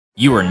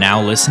You are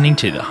now listening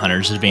to the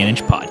Hunter's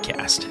Advantage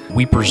podcast.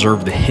 We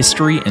preserve the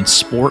history and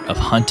sport of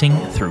hunting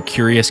through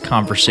curious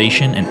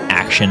conversation and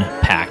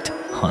action-packed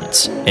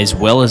hunts, as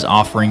well as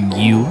offering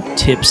you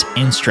tips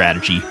and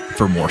strategy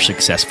for more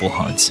successful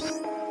hunts.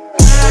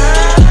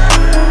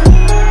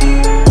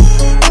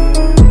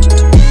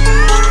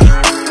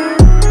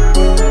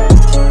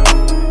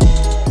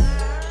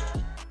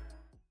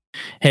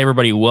 Hey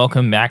everybody,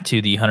 welcome back to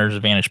the Hunter's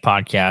Advantage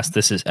podcast.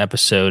 This is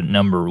episode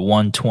number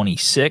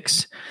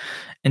 126.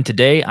 And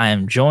today I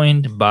am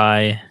joined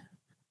by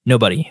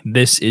nobody.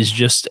 This is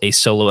just a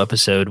solo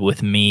episode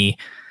with me.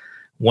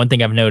 One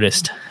thing I've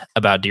noticed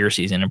about deer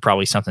season, and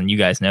probably something you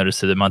guys noticed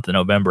through the month of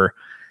November,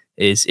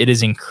 is it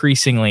is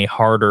increasingly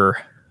harder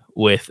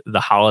with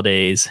the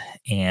holidays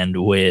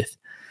and with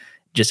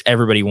just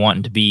everybody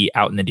wanting to be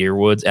out in the deer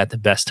woods at the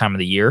best time of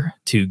the year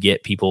to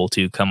get people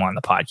to come on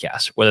the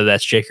podcast. Whether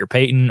that's Jake or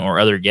Peyton or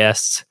other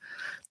guests,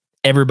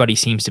 everybody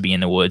seems to be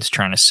in the woods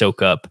trying to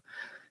soak up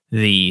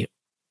the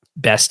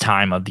best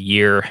time of the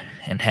year.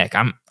 And heck,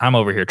 I'm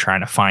over here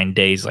trying to find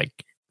days,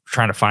 like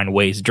trying to find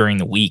ways during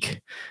the week,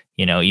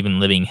 you know,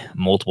 even living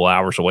multiple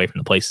hours away from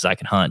the places I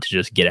can hunt to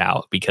just get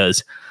out,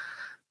 because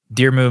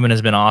deer movement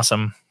has been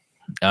awesome.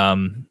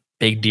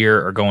 Big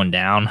deer are going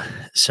down.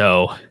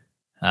 So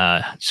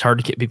it's hard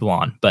to get people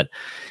on. But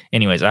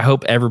anyways, I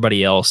hope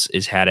everybody else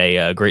has had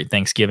a great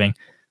Thanksgiving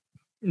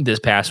this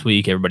past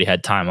week. Everybody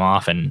had time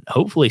off, and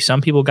hopefully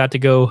some people got to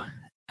go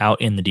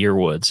out in the deer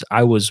woods.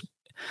 I was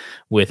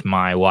with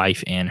my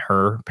wife and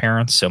her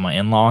parents, so my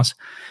in-laws,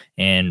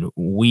 and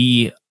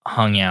we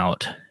hung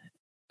out,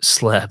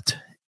 slept,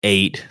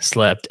 ate,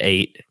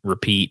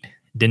 repeat.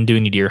 Didn't do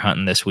any deer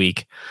hunting this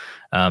week,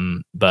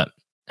 but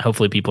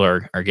hopefully people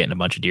are getting a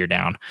bunch of deer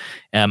down.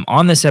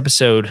 On this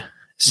episode,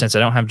 since I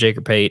don't have Jake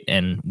or Pate,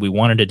 and we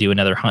wanted to do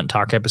another Hunt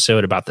Talk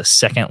episode about the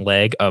second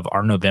leg of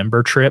our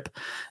November trip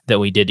that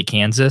we did to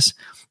Kansas,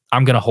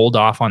 I'm going to hold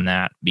off on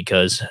that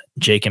because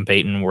Jake and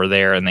Peyton were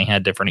there and they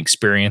had different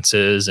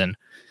experiences, and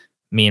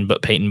me and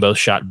Peyton both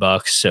shot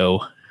bucks.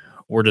 So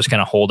we're just going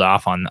to hold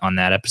off on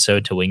that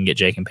episode till we can get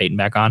Jake and Peyton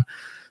back on.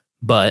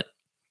 But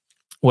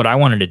what I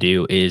wanted to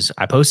do is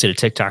I posted a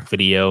TikTok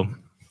video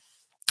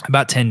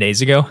about 10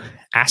 days ago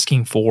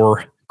asking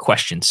for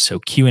questions. So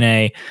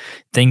Q&A,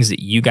 things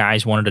that you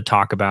guys wanted to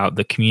talk about,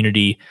 the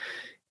community,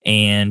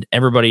 and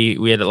everybody.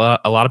 We had a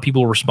lot of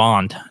people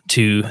respond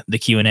to the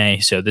Q&A.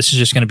 So this is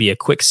just going to be a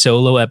quick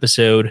solo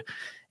episode.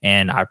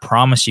 And I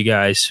promise you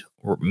guys,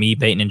 me,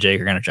 Peyton, and Jake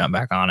are going to jump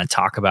back on and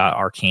talk about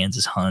our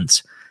Kansas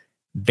hunts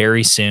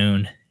very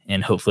soon.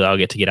 And hopefully I'll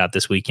get to get out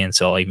this weekend,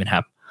 so I'll even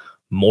have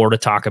more to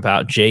talk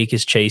about. Jake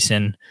is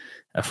chasing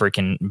a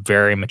freaking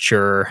very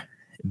mature,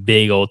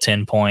 big old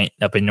 10-point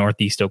up in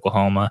Northeast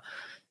Oklahoma.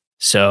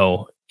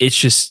 So it's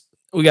just,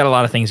 we got a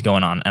lot of things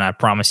going on, and I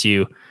promise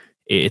you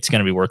it's going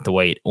to be worth the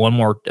wait. One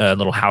more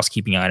little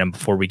housekeeping item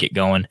before we get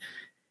going.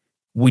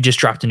 We just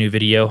dropped a new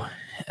video.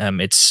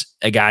 It's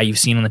a guy you've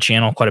seen on the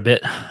channel quite a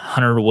bit,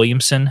 Hunter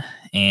Williamson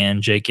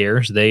and Jake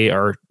Ayers.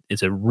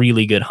 It's a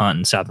really good hunt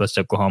in Southwest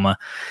Oklahoma,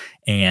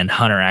 and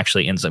Hunter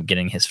actually ends up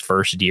getting his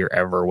first deer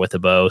ever with a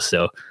bow.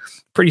 So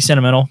pretty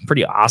sentimental,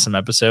 pretty awesome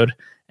episode.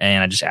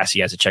 And I just asked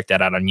you guys to check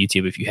that out on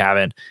YouTube if you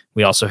haven't.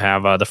 We also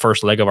have the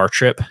first leg of our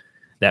trip.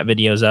 That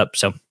video's up.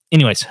 So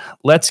anyways,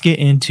 let's get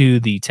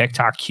into the Tech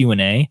Talk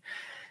Q&A.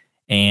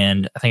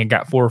 And I think I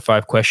got 4 or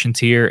 5 questions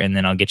here, and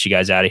then I'll get you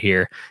guys out of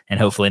here. And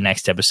hopefully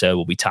next episode,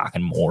 we'll be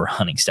talking more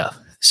hunting stuff.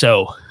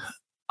 So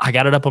I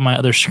got it up on my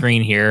other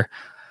screen here.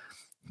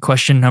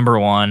 Question number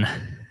 1,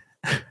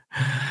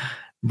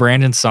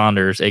 Brandon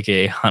Saunders,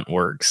 aka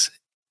Huntworks.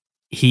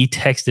 He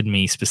texted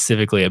me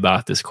specifically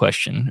about this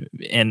question,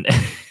 and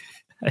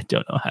I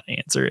don't know how to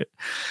answer it.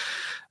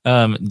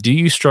 Do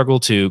you struggle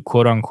to,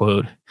 quote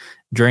unquote,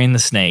 drain the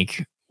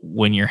snake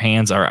when your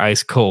hands are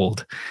ice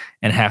cold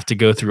and have to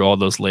go through all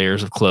those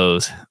layers of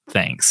clothes?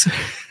 Thanks.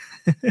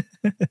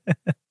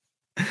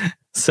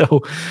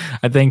 So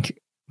I think,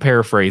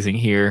 paraphrasing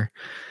here,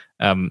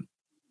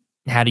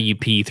 how do you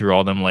pee through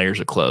all them layers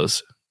of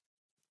clothes?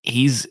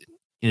 This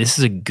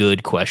is a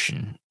good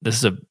question.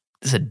 This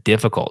is a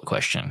difficult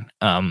question.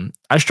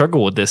 I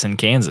struggle with this in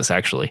Kansas,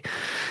 actually.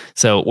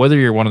 So whether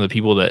you're one of the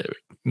people that,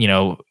 you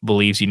know,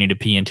 believes you need to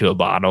pee into a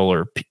bottle,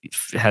 or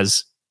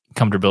has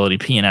comfortability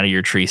peeing out of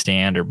your tree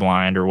stand, or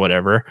blind, or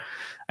whatever,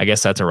 I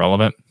guess that's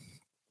irrelevant.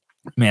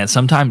 Man,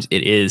 sometimes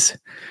it is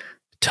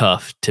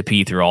tough to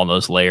pee through all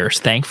those layers.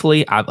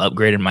 Thankfully, I've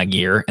upgraded my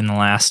gear in the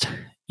last,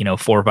 4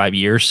 or 5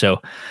 years.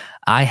 So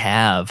I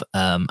have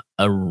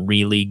a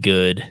really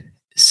good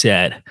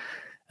set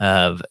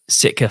of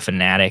Sitka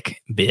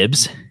Fanatic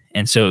bibs.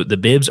 And so the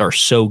bibs are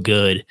so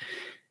good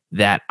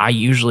that I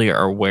usually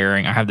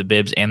I have the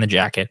bibs and the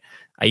jacket.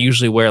 I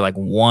usually wear like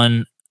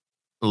one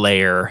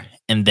layer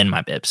and then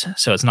my bibs.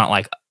 So it's not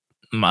like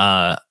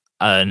a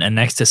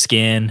next to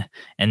skin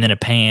and then a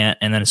pant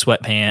and then a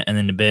sweat pant and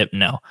then the bib.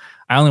 No,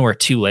 I only wear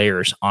 2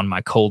 layers on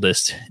my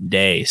coldest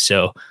day.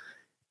 So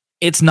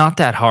it's not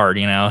that hard,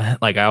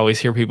 like I always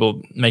hear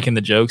people making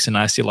the jokes, and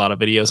I see a lot of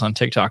videos on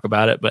TikTok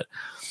about it, but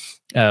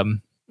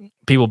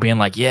people being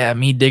like, yeah,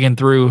 me digging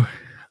through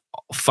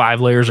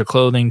 5 layers of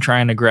clothing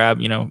trying to grab,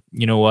 you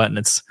know what? And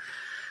it's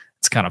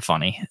kind of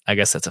funny. I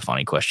guess that's a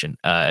funny question.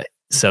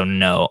 So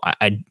no,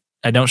 I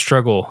don't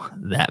struggle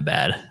that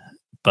bad,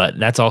 but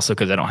that's also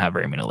because I don't have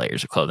very many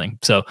layers of clothing.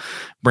 So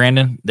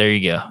Brandon, there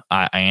you go.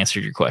 I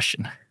answered your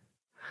question.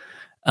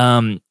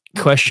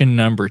 Question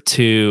number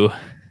 2.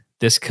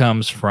 This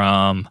comes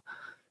from,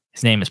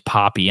 his name is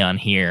Poppy on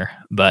here,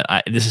 but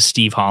this is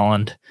Steve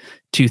Holland.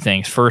 2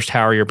 things. First,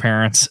 how are your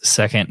parents?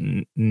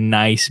 Second,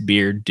 nice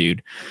beard,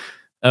 dude.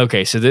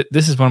 Okay, so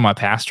this is one of my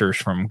pastors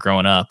from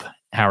growing up.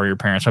 How are your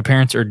parents? My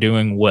parents are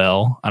doing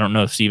well. I don't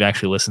know if Steve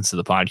actually listens to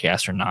the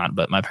podcast or not,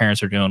 but my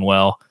parents are doing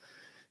well.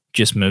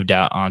 Just moved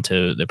out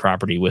onto the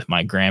property with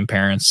my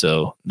grandparents,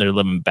 so they're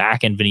living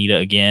back in Veneta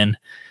again.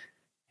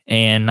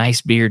 And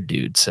nice beard,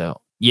 dude.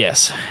 So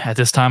yes, at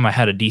this time I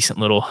had a decent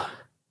little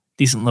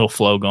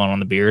flow going on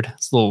the beard.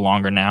 It's a little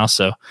longer now,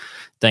 so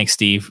thanks,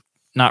 Steve.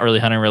 Not really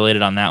hunting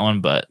related on that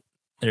one, but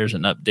there's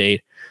an update.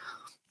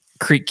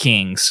 Creek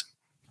Kings.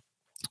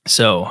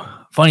 So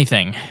funny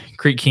thing,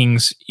 Creek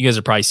Kings, you guys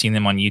have probably seen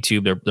them on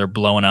YouTube. They're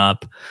blowing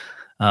up.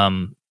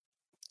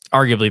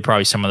 Arguably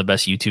probably some of the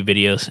best YouTube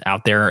videos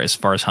out there as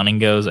far as hunting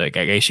goes. Like,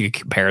 I guess you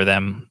could compare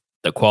them,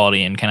 the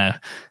quality and kind of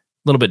a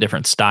little bit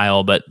different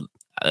style, but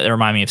they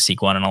remind me of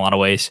Seek One in a lot of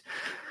ways.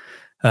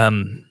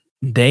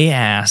 They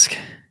ask,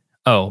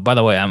 oh, by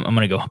the way, I'm going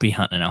to go be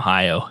hunting in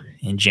Ohio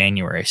in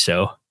January,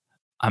 so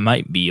I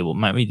might be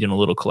doing a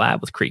little collab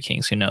with Creek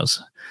Kings. Who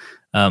knows?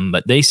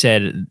 But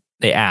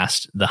they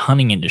asked the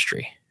hunting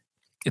industry.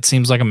 It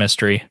seems like a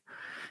mystery.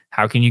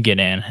 How can you get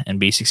in and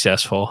be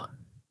successful?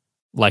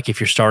 Like if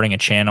you're starting a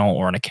channel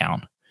or an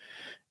account.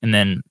 And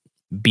then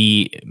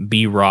B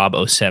Rob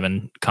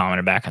 07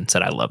 commented back and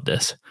said, I love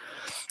this.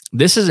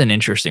 This is an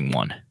interesting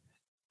one.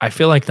 I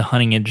feel like the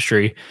hunting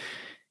industry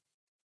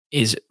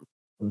is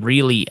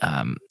really,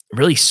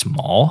 really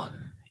small.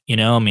 You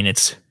know, I mean,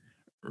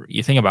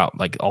 you think about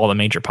like all the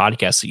major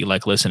podcasts that you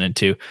like listening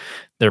to,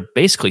 they're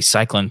basically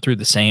cycling through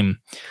the same,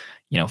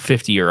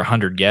 50 or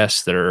 100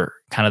 guests that are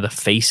kind of the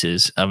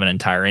faces of an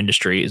entire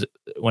industry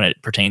when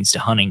it pertains to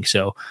hunting.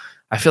 So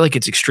I feel like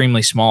it's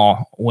extremely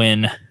small.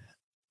 When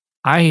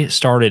I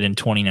started in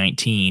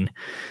 2019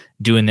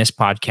 doing this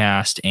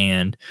podcast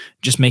and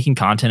just making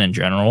content in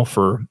general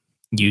for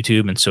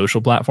YouTube and social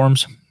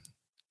platforms,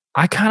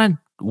 I kind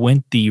of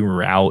went the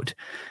route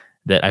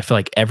that I feel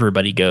like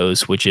everybody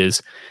goes, which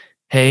is,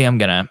 hey, I'm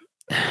going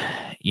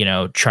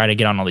to, try to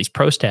get on all these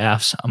pro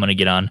staffs. I'm going to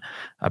get on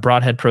a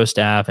Broadhead pro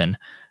staff and,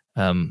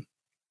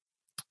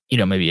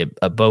 maybe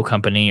a bow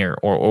company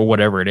or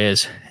whatever it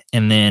is.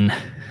 And then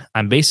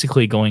I'm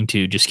basically going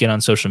to just get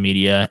on social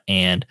media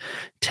and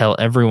tell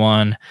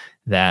everyone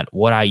that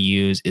what I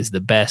use is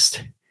the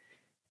best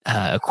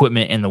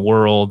equipment in the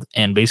world,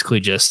 and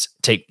basically just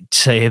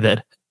say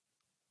that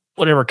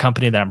whatever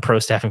company that I'm pro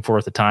staffing for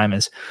at the time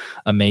is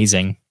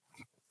amazing.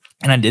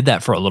 And I did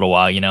that for a little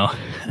while,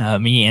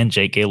 me and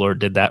Jake Gaylord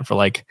did that for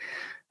like,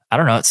 I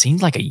don't know, it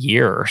seemed like a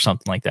year or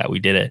something like that. We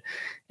did it.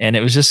 And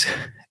it was just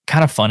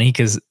kind of funny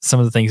because some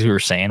of the things we were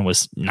saying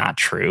was not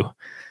true.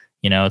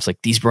 It's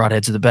like these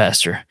broadheads are the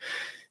best, or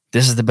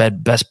this is the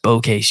best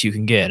bow case you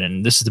can get,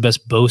 and this is the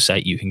best bow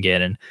sight you can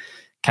get. And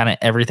kind of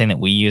everything that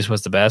we used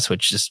was the best,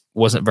 which just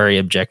wasn't very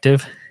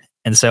objective.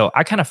 And so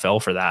I kind of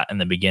fell for that in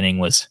the beginning,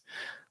 was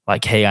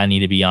like, hey, I need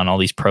to be on all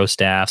these pro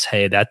staffs.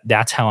 Hey,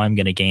 that's how I'm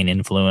going to gain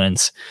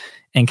influence,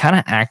 and kind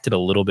of acted a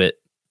little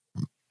bit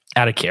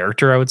out of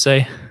character, I would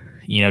say,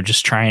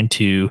 just trying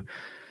to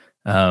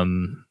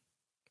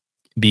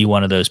be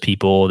one of those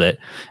people that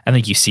I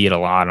think you see it a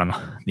lot on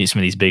some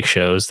of these big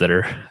shows that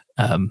are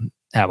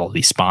have all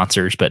these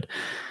sponsors, but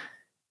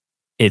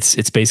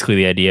it's basically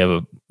the idea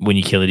of when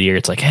you kill a deer,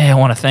 it's like, hey, I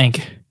want to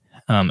thank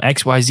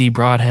XYZ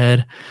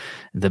Broadhead,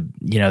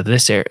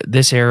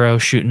 this arrow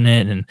shooting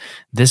it, and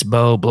this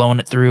bow blowing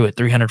it through at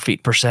 300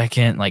 feet per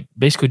second, like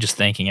basically just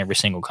thanking every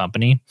single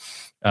company,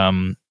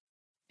 and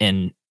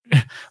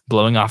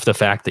blowing off the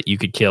fact that you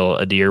could kill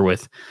a deer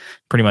with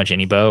pretty much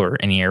any bow or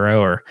any arrow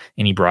or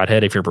any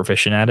broadhead if you're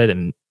proficient at it.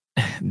 And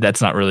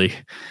that's not really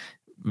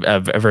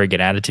a very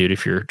good attitude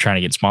if you're trying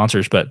to get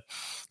sponsors. But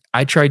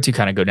I tried to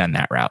kind of go down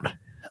that route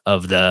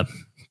of I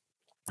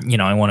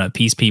want to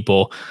appease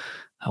people.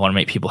 I want to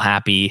make people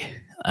happy,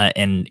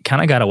 and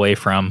kind of got away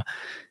from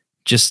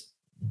just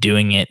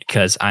doing it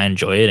because I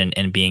enjoy it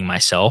and being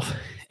myself.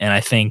 And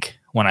I think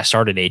when I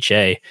started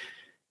HA,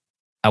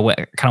 I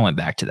kind of went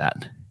back to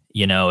that.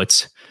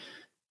 It's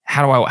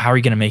how are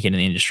you going to make it in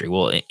the industry?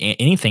 Well,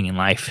 anything in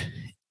life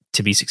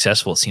to be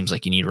successful, it seems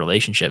like you need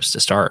relationships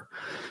to start.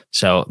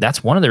 So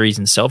that's one of the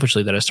reasons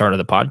selfishly that I started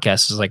the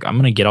podcast, is like, I'm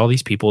going to get all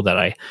these people that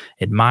I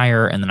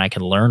admire and then I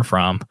can learn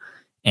from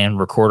and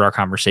record our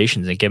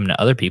conversations and give them to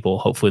other people.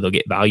 Hopefully they'll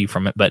get value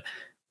from it. But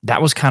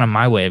that was kind of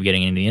my way of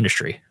getting into the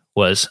industry,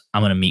 was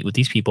I'm going to meet with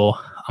these people.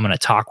 I'm going to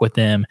talk with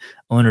them,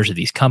 owners of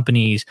these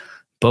companies,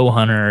 bow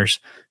hunters,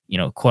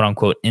 quote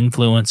unquote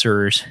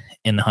influencers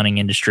in the hunting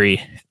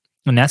industry.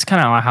 And that's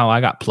kind of how I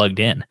got plugged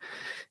in.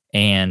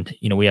 And,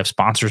 we have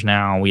sponsors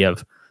now. We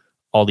have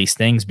all these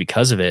things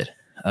because of it.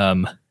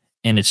 And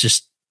it's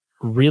just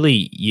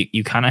really,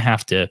 you kind of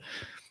have to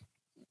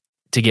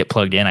get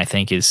plugged in, I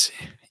think, is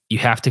you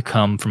have to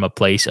come from a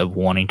place of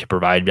wanting to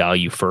provide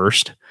value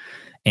first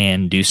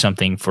and do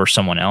something for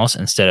someone else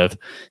instead of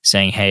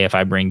saying, hey, if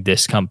I bring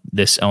this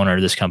owner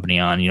of this company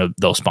on,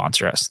 they'll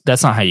sponsor us.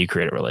 That's not how you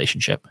create a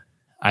relationship.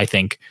 I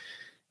think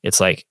it's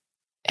like,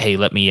 hey,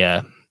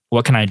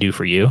 what can I do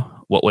for you?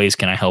 What ways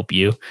can I help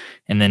you?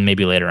 And then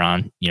maybe later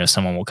on,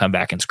 someone will come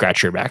back and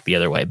scratch your back the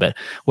other way. But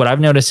what I've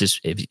noticed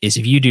is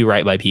if you do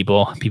right by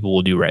people, people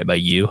will do right by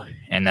you.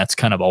 And that's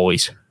kind of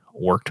always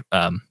worked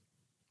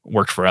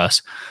for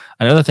us.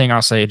 Another thing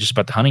I'll say just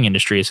about the hunting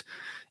industry is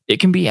it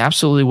can be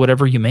absolutely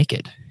whatever you make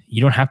it.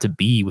 You don't have to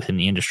be within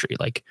the industry.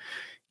 Like,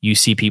 you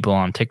see people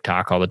on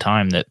TikTok all the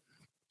time that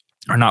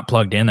are not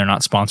plugged in. They're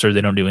not sponsored.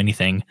 They don't do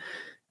anything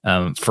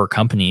for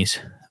companies,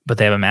 but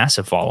they have a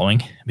massive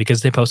following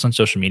because they post on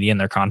social media and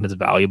their content is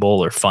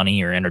valuable or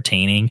funny or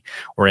entertaining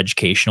or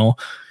educational.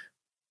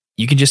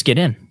 You can just get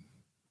in,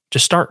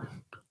 just start.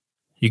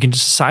 You can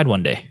just decide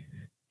one day.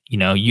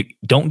 You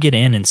don't get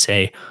in and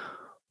say,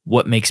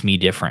 what makes me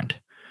different?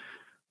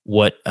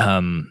 What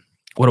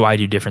do I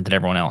do different than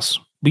everyone else?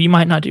 But you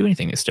might not do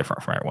anything that's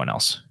different from everyone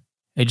else.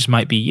 It just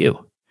might be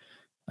you.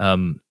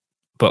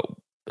 But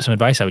some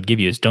advice I would give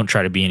you is don't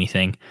try to be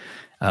anything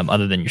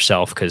other than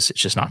yourself, because it's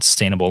just not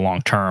sustainable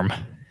long term.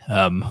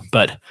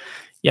 But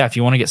yeah, if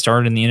you want to get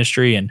started in the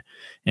industry and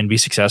be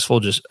successful,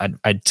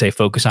 I'd say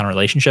focus on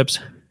relationships.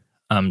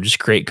 Just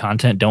create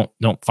content.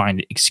 Don't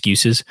find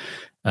excuses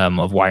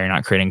of why you're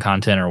not creating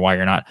content or why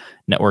you're not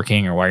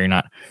networking or why you're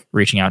not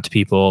reaching out to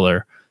people,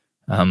 or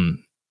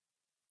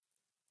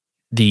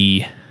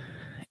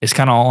it's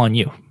kind of all on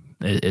you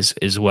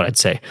is what I'd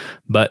say.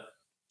 But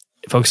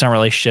focus on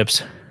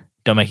relationships.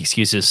 Don't make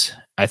excuses.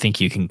 I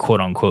think you can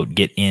quote unquote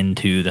get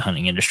into the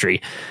hunting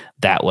industry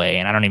that way.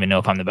 And I don't even know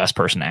if I'm the best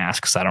person to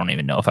ask, because I don't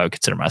even know if I would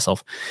consider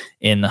myself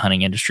in the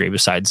hunting industry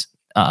besides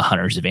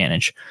Hunter's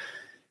Advantage.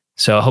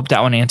 So I hope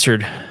that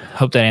answered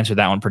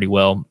that one pretty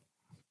well.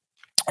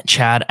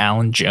 Chad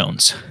Allen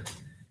Jones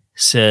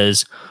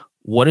says,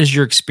 what is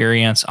your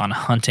experience on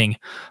hunting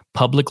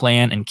public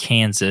land in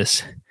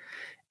Kansas,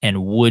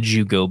 and would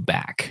you go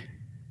back?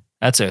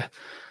 That's a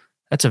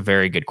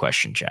very good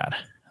question, Chad.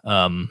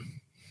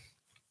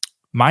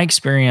 My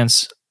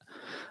experience,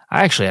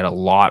 I actually had a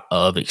lot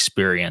of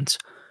experience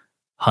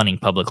hunting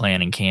public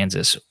land in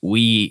Kansas.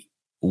 We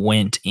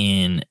went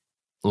in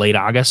late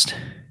August,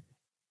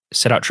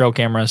 set out trail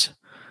cameras,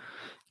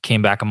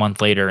 came back a month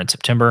later in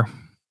September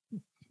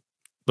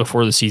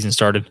before the season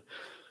started.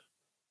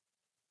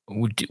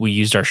 We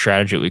used our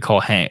strategy we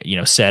call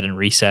set and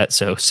reset.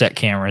 So set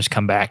cameras,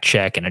 come back,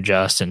 check and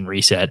adjust and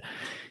reset.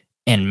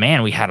 And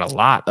man, we had a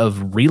lot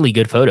of really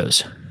good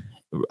photos.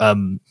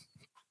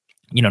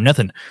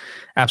 Nothing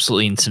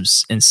absolutely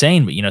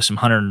insane, but some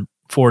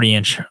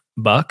 140-inch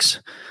bucks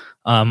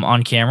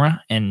on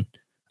camera. And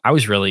I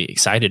was really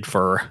excited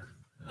for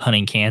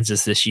hunting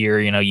Kansas this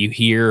year. All you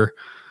hear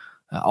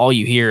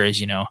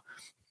is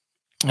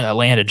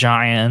land of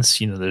giants.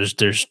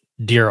 There's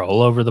deer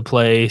all over the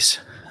place.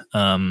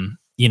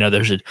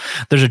 There's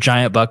a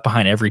giant buck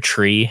behind every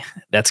tree.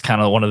 That's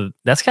kind of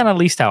at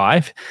least how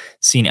I've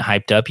seen it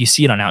hyped up. You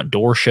see it on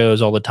outdoor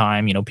shows all the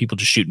time. People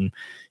just shooting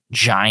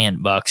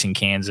giant bucks in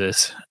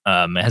Kansas.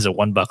 It has a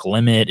 1 buck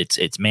limit.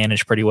 It's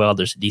managed pretty well.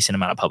 There's a decent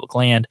amount of public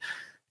land.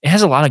 It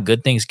has a lot of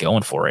good things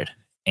going for it.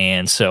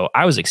 And so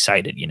I was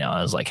excited.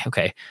 I was like,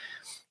 okay,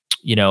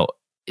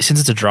 since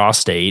it's a draw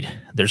state,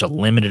 there's a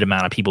limited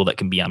amount of people that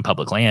can be on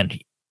public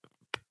land,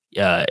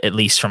 at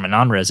least from a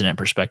non-resident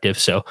perspective.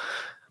 So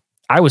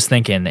I was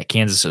thinking that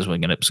Kansas was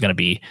going to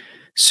be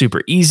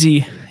super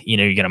easy.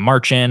 You're going to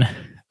march in,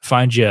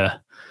 find you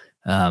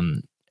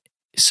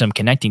some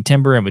connecting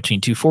timber in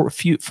between two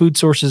food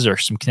sources, or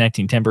some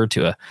connecting timber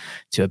to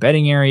a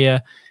bedding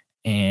area,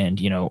 and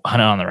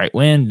hunt it on the right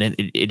wind.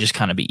 It just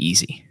kind of be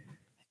easy.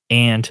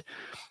 And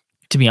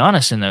to be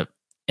honest, in the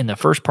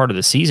first part of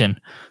the season,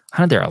 I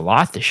hunted there a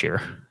lot this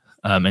year.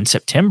 In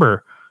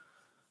September,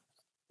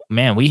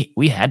 man,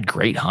 we had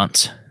great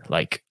hunts.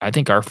 Like, I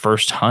think our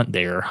first hunt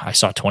there, I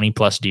saw 20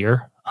 plus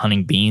deer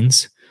hunting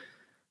beans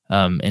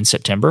in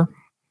September.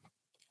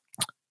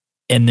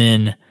 And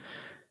then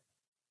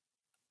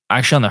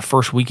actually on the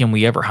first weekend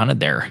we ever hunted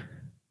there,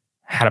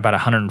 had about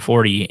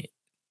 140,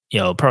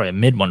 probably a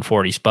mid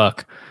 140s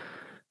buck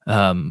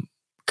come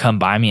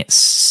by me at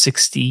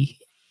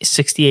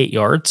 68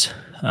 yards.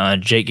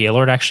 Jake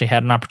Gaylord actually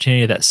had an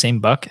opportunity of that same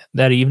buck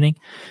that evening.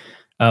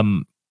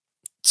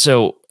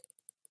 So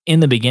in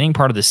the beginning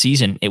part of the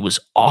season, it was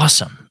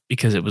awesome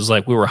because it was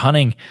like we were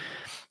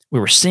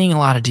seeing a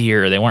lot of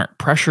deer. They weren't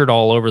pressured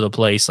all over the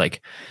place.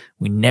 Like,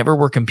 we never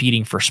were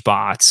competing for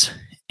spots.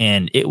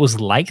 And it was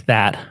like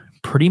that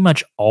pretty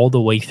much all the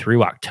way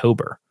through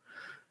October.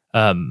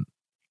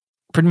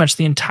 Pretty much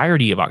the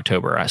entirety of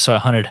October. So I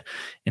hunted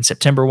in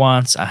September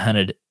once. I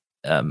hunted,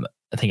 I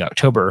think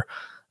October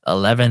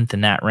 11th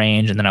in that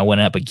range. And then I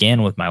went up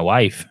again with my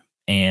wife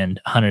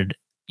and hunted,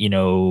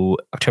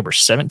 October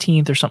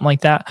 17th or something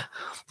like that.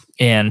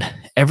 And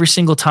every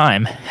single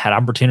time had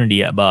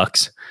opportunity at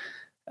bucks.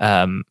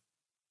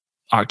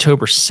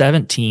 October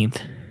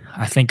 17th,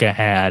 I think I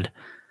had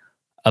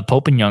a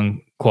Pope and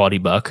Young quality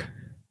buck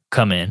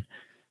come in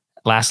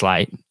last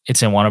light.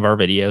 It's in one of our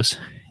videos,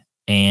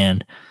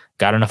 and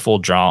got in a full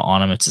draw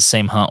on him. It's the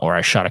same hunt where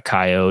I shot a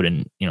coyote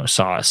and,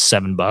 saw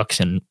 7 bucks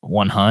in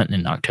one hunt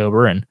in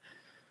October. And,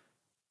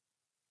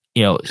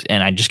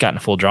 and I just got in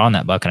a full draw on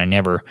that buck, and I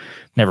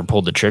never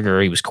pulled the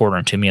trigger. He was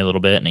quartering to me a little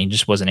bit, and he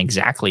just wasn't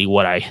exactly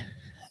what I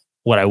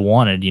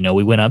wanted.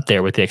 We went up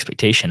there with the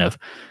expectation of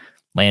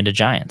land of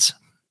giants,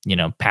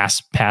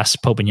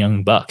 past Pope and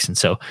Young bucks. And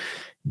so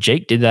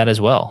Jake did that as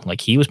well.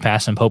 Like, he was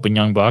passing Pope and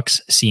Young bucks,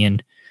 I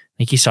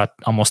think he saw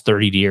almost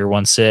 30 deer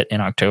one sit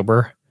in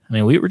October. I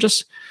mean, we were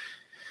just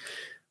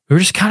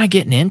kind of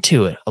getting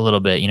into it a little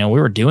bit. We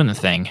were doing the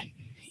thing,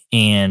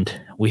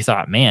 and we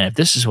thought, man, if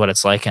this is what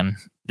it's like, and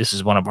this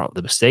is one of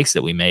the mistakes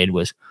that we made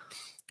was,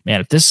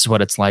 man, if this is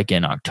what it's like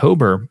in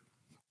October,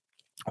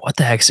 what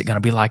the heck is it going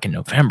to be like in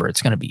November?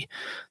 They're going to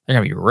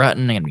be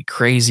rutting, they're going to be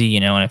crazy,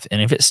 and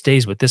if it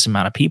stays with this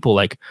amount of people,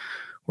 like,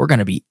 we're going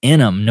to be in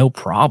them, no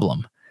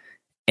problem.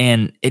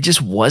 And it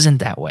just wasn't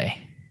that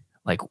way.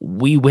 Like,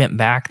 we went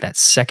back that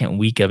second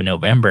week of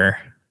November,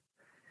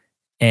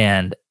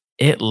 and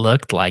it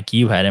looked like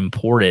you had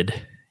imported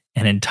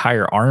an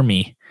entire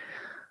army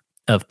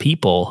of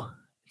people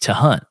to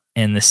hunt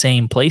in the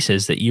same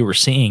places that you were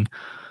seeing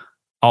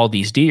all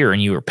these deer,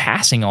 and you were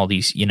passing all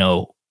these,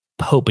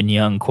 Pope and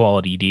Young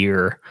quality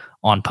deer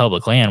on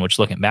public land, which,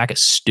 looking back,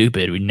 is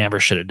stupid. We never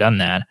should have done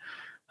that.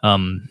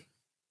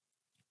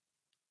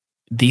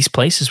 These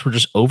places were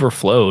just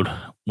overflowed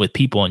with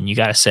people, and you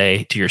got to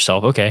say to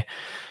yourself, okay,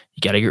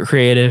 you got to get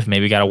creative.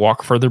 Maybe you got to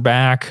walk further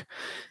back.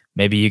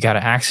 Maybe you got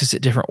to access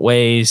it different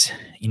ways.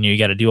 You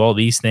got to do all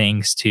these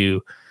things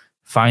to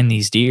find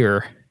these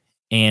deer.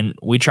 And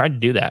we tried to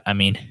do that. I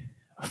mean,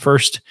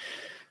 first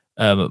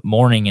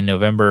morning in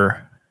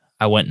November,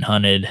 I went and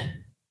hunted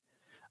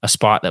a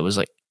spot that was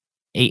like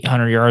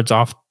 800 yards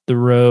off the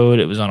road.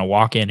 It was on a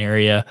walk-in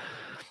area,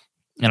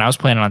 and I was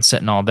planning on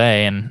sitting all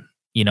day. And,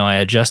 I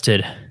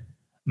adjusted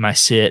my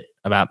sit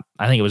I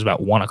think it was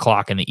about 1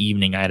 o'clock in the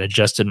evening. I had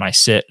adjusted my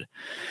sit,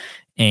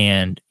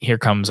 and here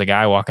comes a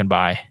guy walking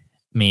by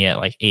me at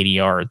like 80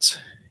 yards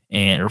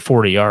or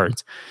 40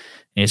 yards.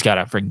 And he's got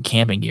a freaking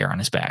camping gear on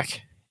his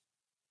back.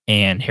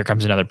 And here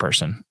comes another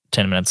person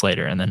 10 minutes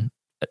later. And then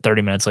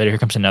 30 minutes later, here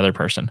comes another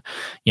person.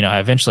 I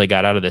eventually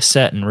got out of this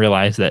set and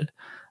realized that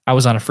I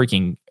was on a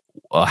freaking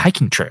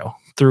hiking trail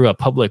through a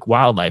public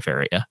wildlife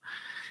area.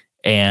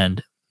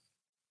 And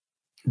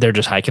they're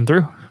just hiking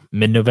through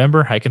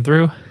mid-November, hiking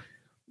through,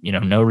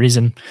 no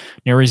reason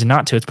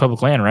not to. It's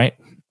public land, right?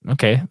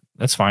 Okay,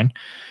 that's fine.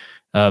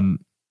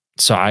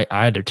 So I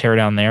had to tear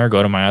down there,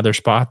 go to my other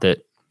spot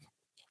that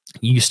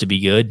used to be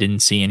good, didn't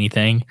see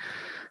anything,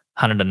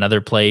 hunted another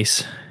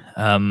place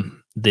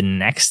the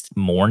next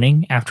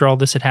morning after all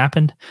this had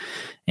happened.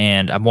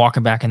 And I'm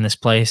walking back in this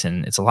place,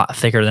 and it's a lot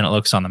thicker than it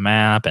looks on the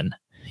map. And,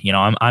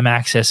 I'm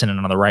accessing it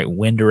on the right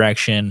wind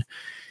direction.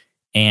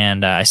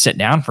 And I sit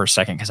down for a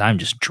second because I'm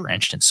just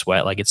drenched in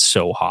sweat. Like, it's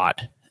so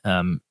hot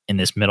in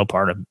this middle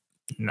part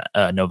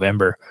of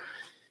November.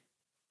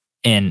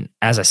 And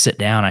as I sit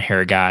down, I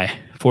hear a guy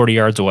 40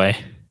 yards away.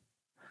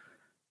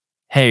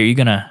 Hey, are you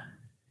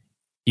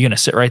gonna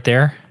sit right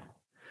there?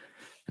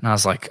 And I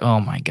was like, oh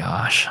my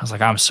gosh. I was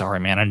like, I'm sorry,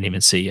 man. I didn't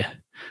even see you.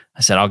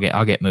 I said,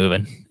 I'll get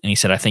moving. And he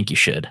said, I think you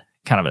should,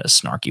 kind of in a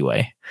snarky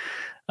way.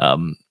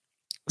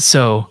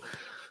 So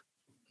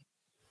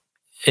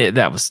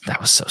that was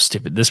so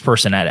stupid. This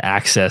person had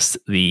accessed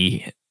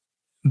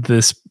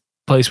this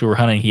place we were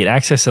hunting. He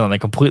had accessed it on the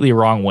completely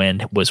wrong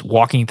wind, was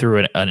walking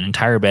through an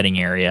entire bedding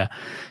area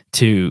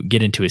to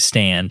get into his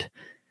stand.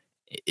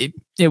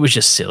 It was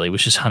just silly. It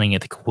was just hunting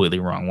it the completely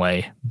wrong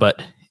way.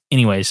 But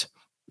anyways,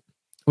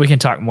 we can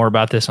talk more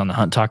about this on the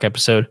Hunt Talk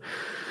episode.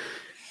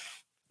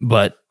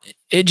 But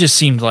it just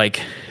seemed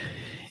like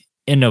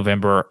in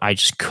November, I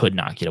just could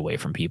not get away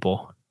from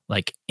people.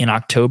 Like, in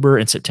October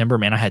and September,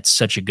 man, I had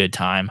such a good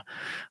time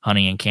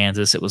hunting in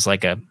Kansas. It was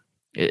like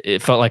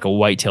it felt like a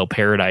whitetail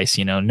paradise.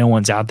 No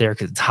one's out there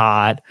because it's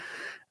hot.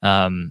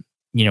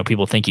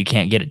 People think you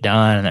can't get it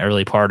done in the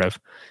early part of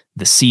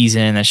the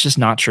season. That's just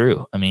not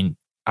true. I mean,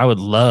 I would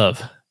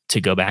love to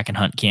go back and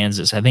hunt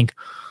Kansas. I think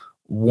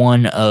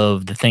one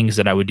of the things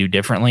that I would do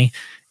differently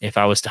if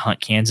I was to hunt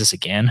Kansas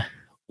again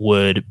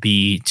would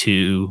be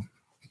to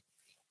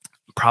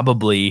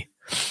probably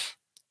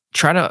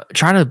try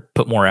to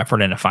put more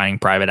effort into finding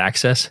private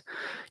access,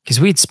 because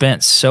we'd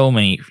spent so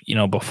many,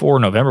 before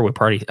November,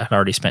 I'd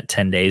already spent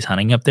 10 days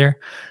hunting up there.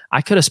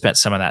 I could have spent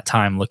some of that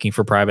time looking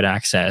for private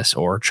access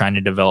or trying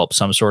to develop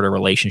some sort of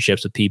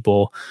relationships with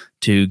people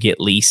to get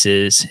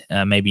leases,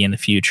 maybe in the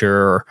future,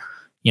 or,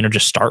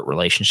 just start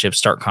relationships,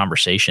 start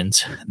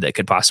conversations that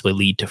could possibly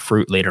lead to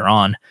fruit later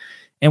on.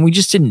 And we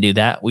just didn't do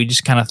that. We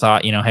just kind of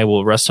thought, hey,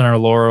 we'll rest on our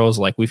laurels.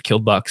 Like, we've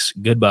killed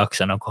good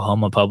bucks in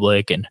Oklahoma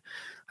public, and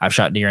I've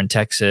shot deer in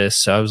Texas.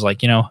 So I was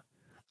like,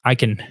 I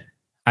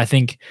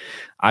think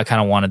I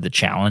kind of wanted the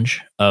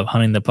challenge of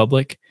hunting the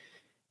public.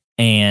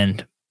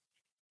 And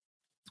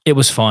it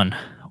was fun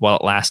while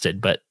it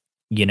lasted. But,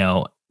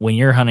 when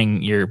you're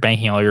hunting, you're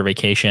banking all your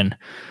vacation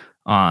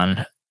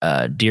on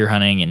deer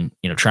hunting and,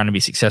 trying to be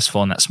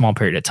successful in that small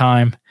period of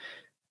time.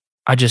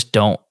 I just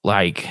don't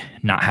like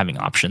not having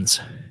options.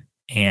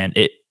 And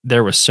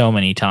there was so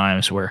many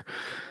times where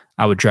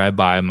I would drive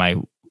by my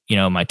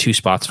 2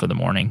 spots for the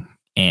morning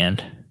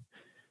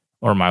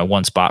or my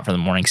 1 spot for the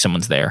morning,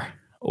 someone's there,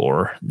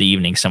 or the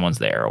evening, someone's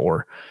there,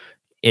 or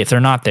if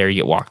they're not there, you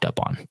get walked up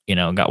on,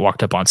 got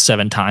walked up on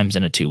 7 times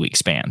in a 2-week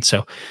span.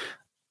 So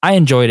I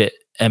enjoyed it.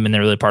 In the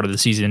early part of the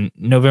season.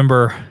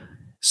 November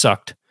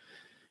sucked.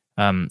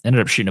 Ended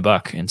up shooting a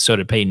buck, and so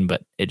did Peyton,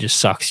 but it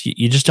just sucks.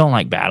 You just don't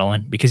like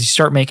battling because you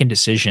start making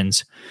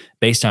decisions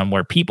based on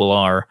where people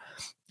are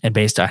and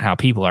based on how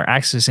people are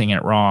accessing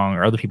it wrong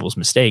or other people's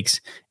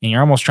mistakes. And you're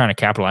almost trying to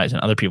capitalize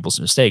on other people's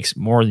mistakes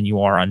more than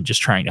you are on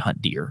just trying to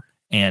hunt deer.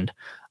 And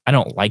I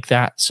don't like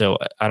that. So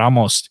I'd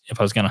almost, if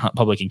I was going to hunt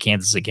public in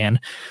Kansas again,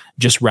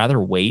 just rather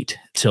wait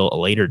till a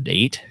later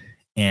date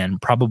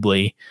and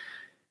probably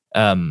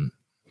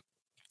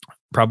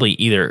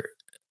either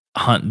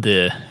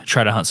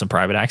try to hunt some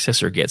private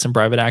access or get some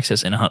private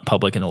access and hunt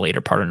public in the later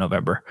part of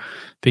November,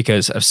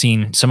 because I've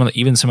seen some of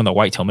the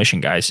whitetail mission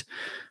guys,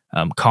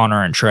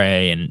 Connor and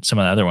Trey and some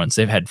of the other ones,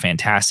 they've had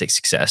fantastic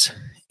success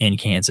in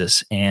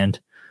Kansas. And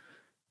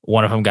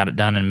one of them got it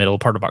done in the middle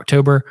part of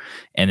October.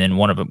 And then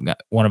one of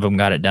them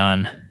got it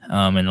done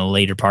in the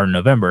later part of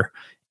November.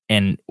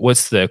 And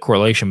what's the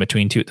correlation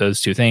between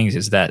those two things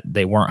is that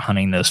they weren't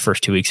hunting those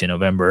first 2 weeks in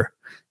November.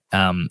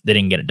 They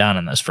didn't get it done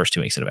in those first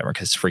 2 weeks of November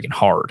because it's freaking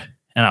hard.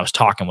 And I was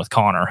talking with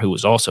Connor, who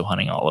was also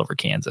hunting all over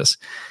Kansas,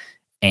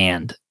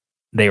 and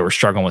they were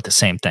struggling with the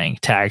same thing.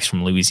 Tags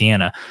from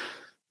Louisiana,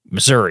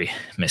 Missouri,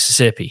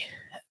 Mississippi,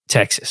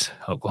 Texas,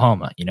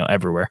 Oklahoma,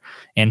 everywhere.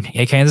 And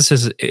hey,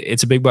 Kansas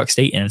it's a big buck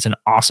state and it's an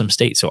awesome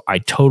state. So I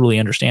totally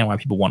understand why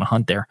people want to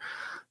hunt there.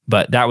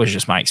 But that was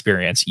just my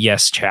experience.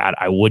 Yes, Chad,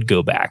 I would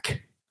go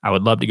back. I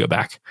would love to go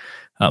back.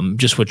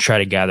 Just would try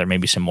to gather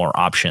maybe some more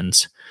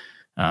options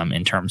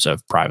in terms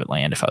of private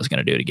land if I was going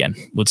to do it again.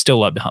 Would still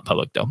love to hunt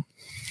public though.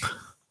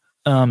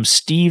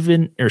 Steve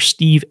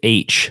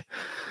H.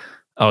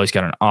 Oh, he's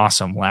got an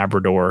awesome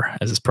Labrador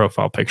as his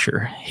profile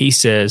picture. He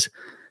says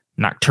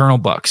nocturnal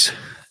bucks.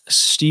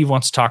 Steve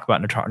wants to talk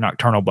about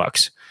nocturnal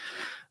bucks.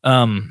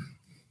 That's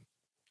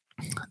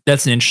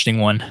an interesting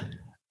one.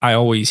 I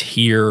always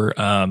hear,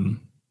 or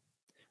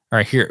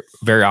I hear it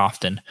very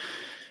often,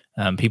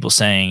 people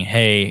saying,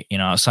 "Hey,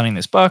 I was hunting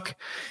this buck,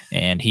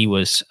 and he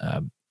was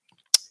a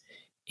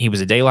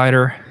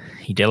daylighter.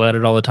 He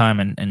daylighted all the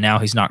time, and now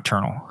he's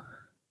nocturnal."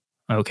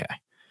 Okay.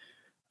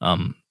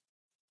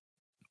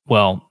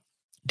 Well,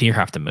 deer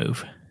have to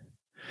move.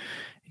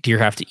 Deer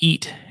have to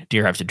eat.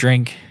 Deer have to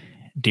drink.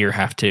 Deer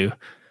have to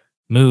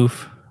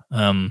move.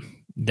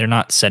 They're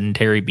not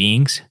sedentary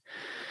beings.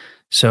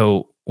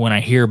 So when I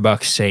hear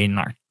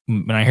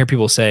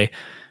people say,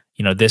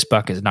 this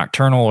buck is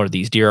nocturnal or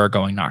these deer are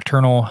going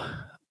nocturnal,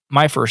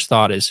 my first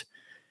thought is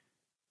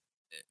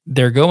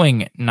they're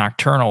going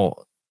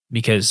nocturnal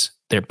because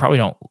they probably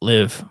don't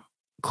live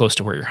close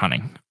to where you're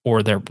hunting,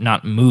 or they're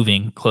not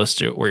moving close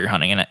to where you're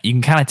hunting. And you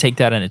can kind of take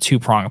that in a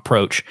 2-prong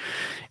approach.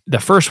 The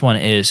first one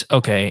is,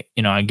 okay,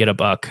 I get a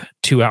buck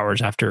 2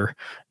 hours after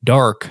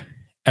dark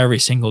every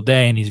single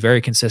day, and he's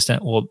very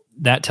consistent. Well,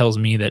 that tells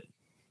me that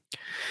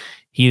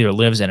he either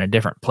lives in a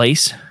different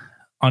place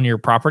on your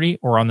property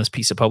or on this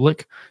piece of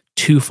public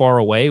too far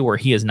away where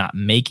he is not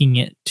making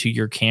it to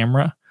your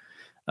camera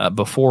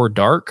before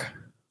dark.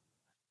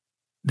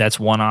 That's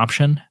one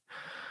option.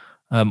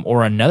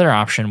 Or another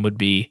option would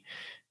be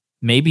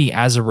maybe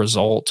as a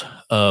result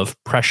of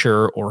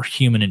pressure or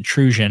human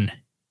intrusion,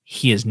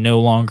 he is no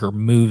longer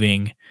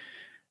moving.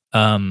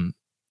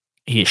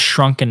 He has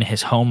shrunken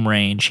his home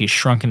range. He's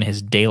shrunken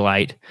his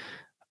daylight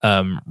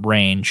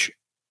range,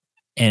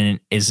 and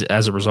is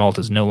as a result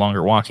is no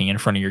longer walking in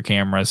front of your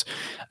cameras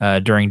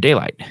during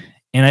daylight.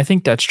 And I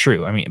think that's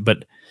true.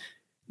 But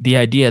the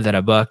idea that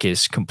a buck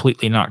is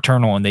completely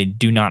nocturnal and they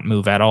do not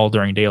move at all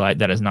during daylight,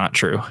 that is not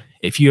true.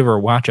 If you ever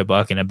watch a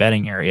buck in a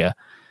bedding area,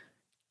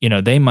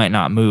 they might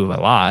not move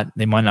a lot.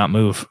 They might not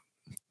move,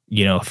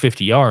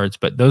 50 yards,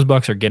 but those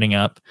bucks are getting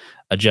up,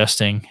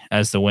 adjusting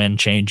as the wind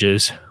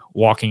changes,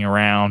 walking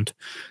around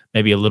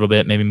maybe a little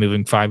bit, maybe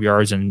moving 5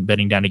 yards and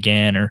bedding down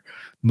again, or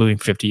moving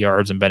 50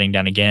 yards and bedding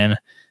down again.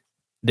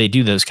 They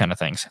do those kind of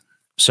things.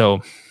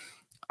 So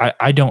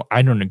I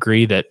don't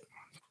agree that,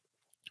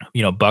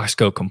 bucks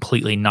go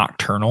completely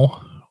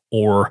nocturnal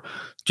or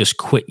just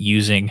quit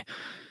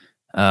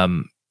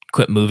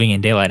moving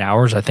in daylight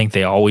hours. I think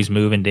they always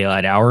move in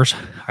daylight hours.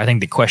 I think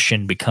the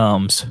question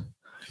becomes,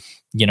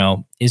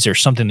 is there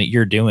something that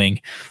you're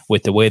doing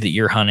with the way that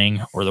you're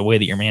hunting, or the way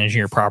that you're managing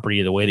your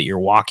property, or the way that you're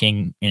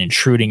walking and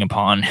intruding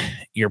upon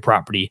your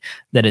property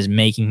that is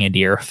making a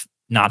deer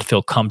not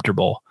feel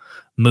comfortable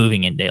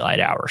moving in daylight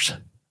hours?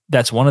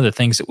 That's one of the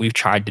things that we've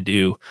tried to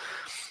do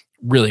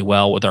really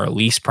well with our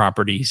lease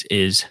properties,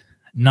 is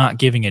not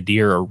giving a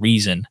deer a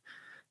reason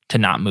to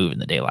not move in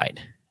the daylight.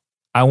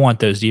 I want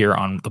those deer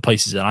on the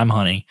places that I'm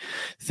hunting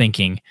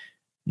thinking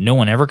no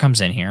one ever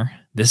comes in here.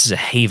 This is a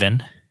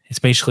haven. It's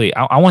basically,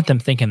 I want them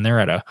thinking they're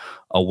at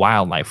a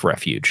wildlife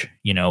refuge,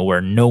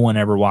 where no one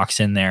ever walks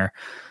in there.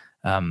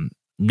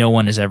 No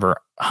one is ever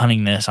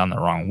hunting this on the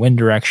wrong wind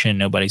direction.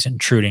 Nobody's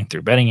intruding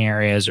through bedding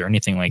areas or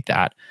anything like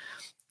that.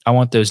 I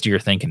want those deer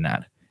thinking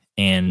that.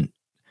 And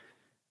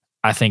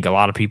I think a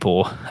lot of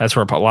people, that's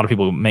where a lot of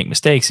people make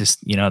mistakes is,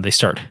 they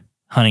start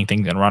hunting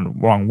things in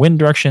wrong wind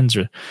directions,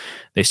 or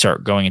they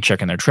start going and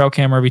checking their trail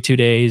camera every 2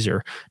 days,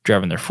 or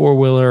driving their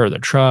four-wheeler or their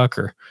truck,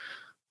 or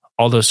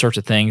all those sorts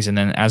of things. And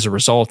then as a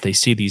result, they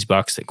see these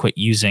bucks that quit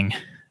using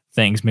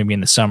things maybe in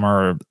the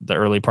summer or the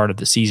early part of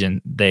the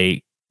season,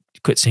 they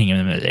quit seeing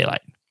them in the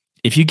daylight.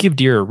 If you give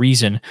deer a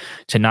reason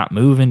to not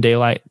move in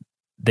daylight,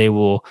 they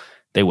will.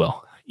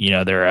 They're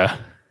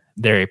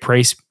a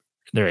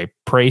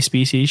prey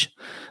species.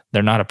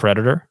 They're not a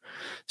predator.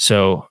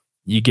 So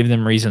you give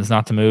them reasons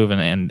not to move,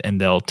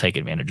 and they'll take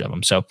advantage of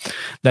them. So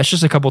that's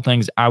just a couple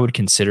things I would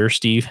consider,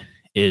 Steve,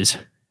 is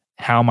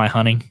how am I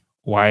hunting?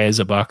 Why is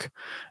a buck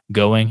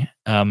going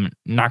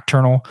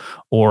nocturnal?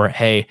 Or,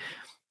 hey,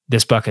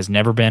 this buck has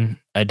never been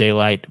a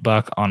daylight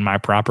buck on my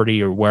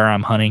property or where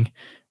I'm hunting.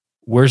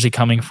 Where's he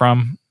coming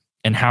from?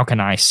 And how can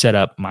I set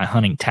up my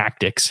hunting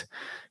tactics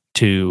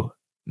to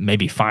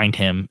maybe find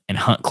him and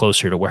hunt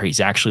closer to where he's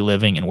actually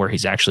living and where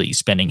he's actually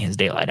spending his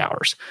daylight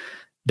hours?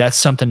 That's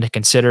something to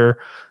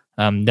consider.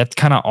 That's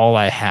kind of all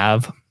I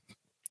have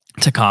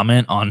to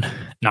comment on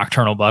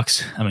nocturnal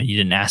bucks. I mean, you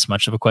didn't ask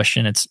much of a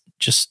question. It's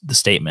just the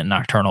statement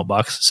nocturnal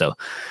bucks. So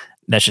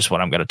that's just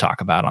what I'm going to talk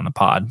about on the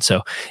pod.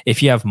 So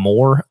if you have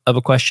more of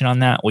a question on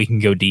that, we can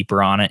go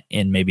deeper on it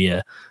in maybe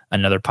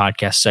another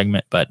podcast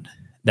segment, but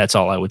that's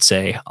all I would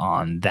say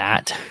on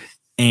that.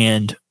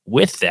 And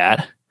with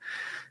that,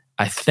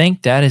 I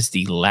think that is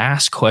the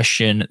last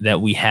question that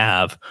we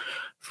have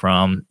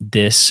from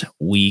this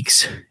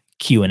week's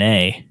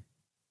Q&A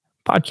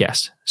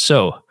podcast.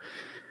 So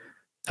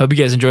hope you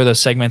guys enjoy those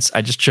segments.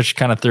 I just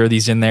kind of throw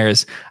these in there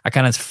as I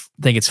kind of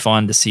think it's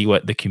fun to see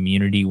what the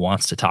community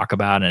wants to talk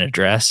about and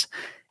address.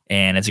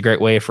 And it's a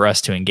great way for us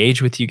to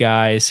engage with you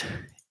guys.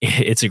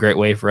 It's a great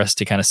way for us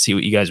to kind of see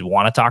what you guys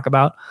want to talk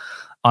about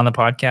on the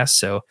podcast.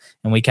 So,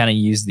 and we kind of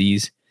use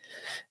these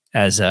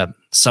as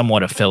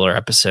somewhat of filler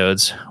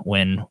episodes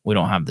when we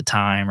don't have the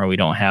time or we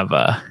don't have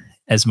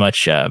as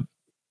much,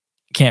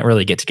 can't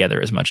really get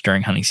together as much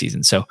during hunting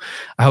season. So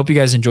I hope you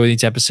guys enjoy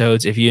these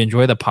episodes. If you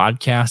enjoy the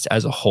podcast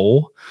as a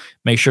whole,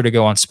 make sure to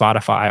go on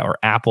Spotify or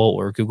Apple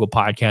or Google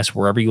Podcasts,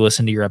 wherever you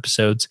listen to your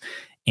episodes,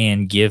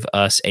 and give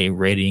us a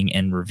rating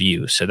and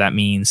review. So that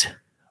means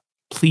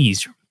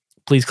please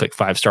click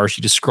 5 stars.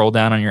 You just scroll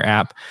down on your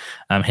app,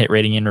 hit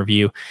rating and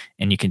review,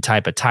 and you can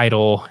type a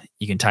title.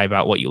 You can type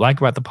out what you like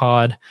about the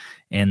pod,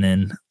 and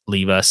then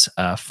leave us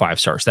 5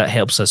 stars. That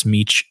helps us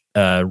reach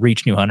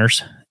new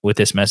hunters with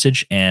this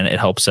message, and it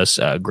helps us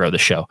grow the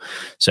show.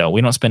 So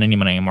we don't spend any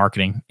money on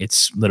marketing.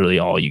 It's literally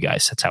all you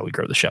guys. That's how we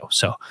grow the show.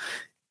 So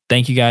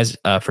thank you guys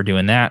for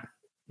doing that.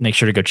 Make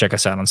sure to go check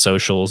us out on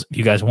socials. If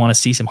you guys want to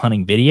see some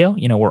hunting video,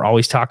 we're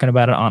always talking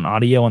about it on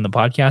audio on the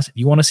podcast. If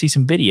you want to see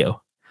some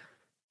video,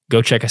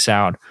 go check us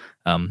out.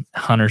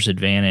 Hunter's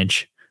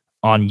Advantage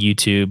on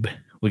YouTube.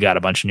 We got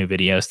a bunch of new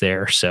videos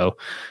there. So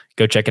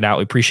go check it out.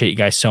 We appreciate you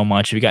guys so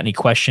much. If you got any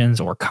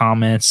questions or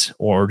comments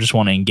or just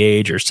want to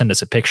engage or send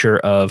us a picture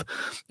of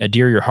a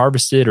deer you're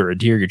harvested or a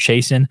deer you're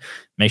chasing,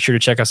 make sure to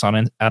check us out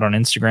on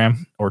Instagram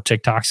or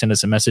TikTok. Send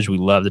us a message. We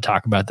love to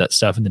talk about that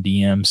stuff in the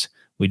DMs.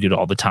 We do it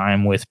all the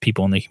time with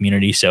people in the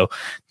community. So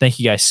thank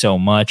you guys so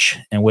much.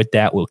 And with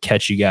that, we'll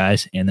catch you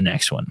guys in the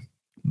next one.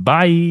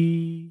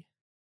 Bye.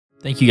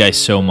 Thank you guys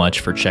so much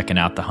for checking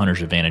out the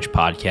Hunter's Advantage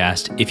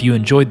podcast. If you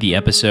enjoyed the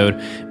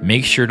episode,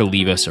 make sure to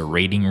leave us a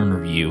rating and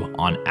review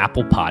on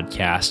Apple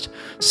Podcast,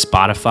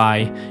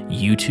 Spotify,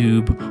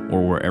 YouTube,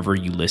 or wherever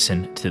you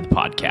listen to the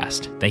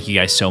podcast. Thank you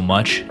guys so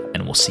much,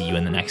 and we'll see you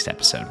in the next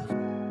episode.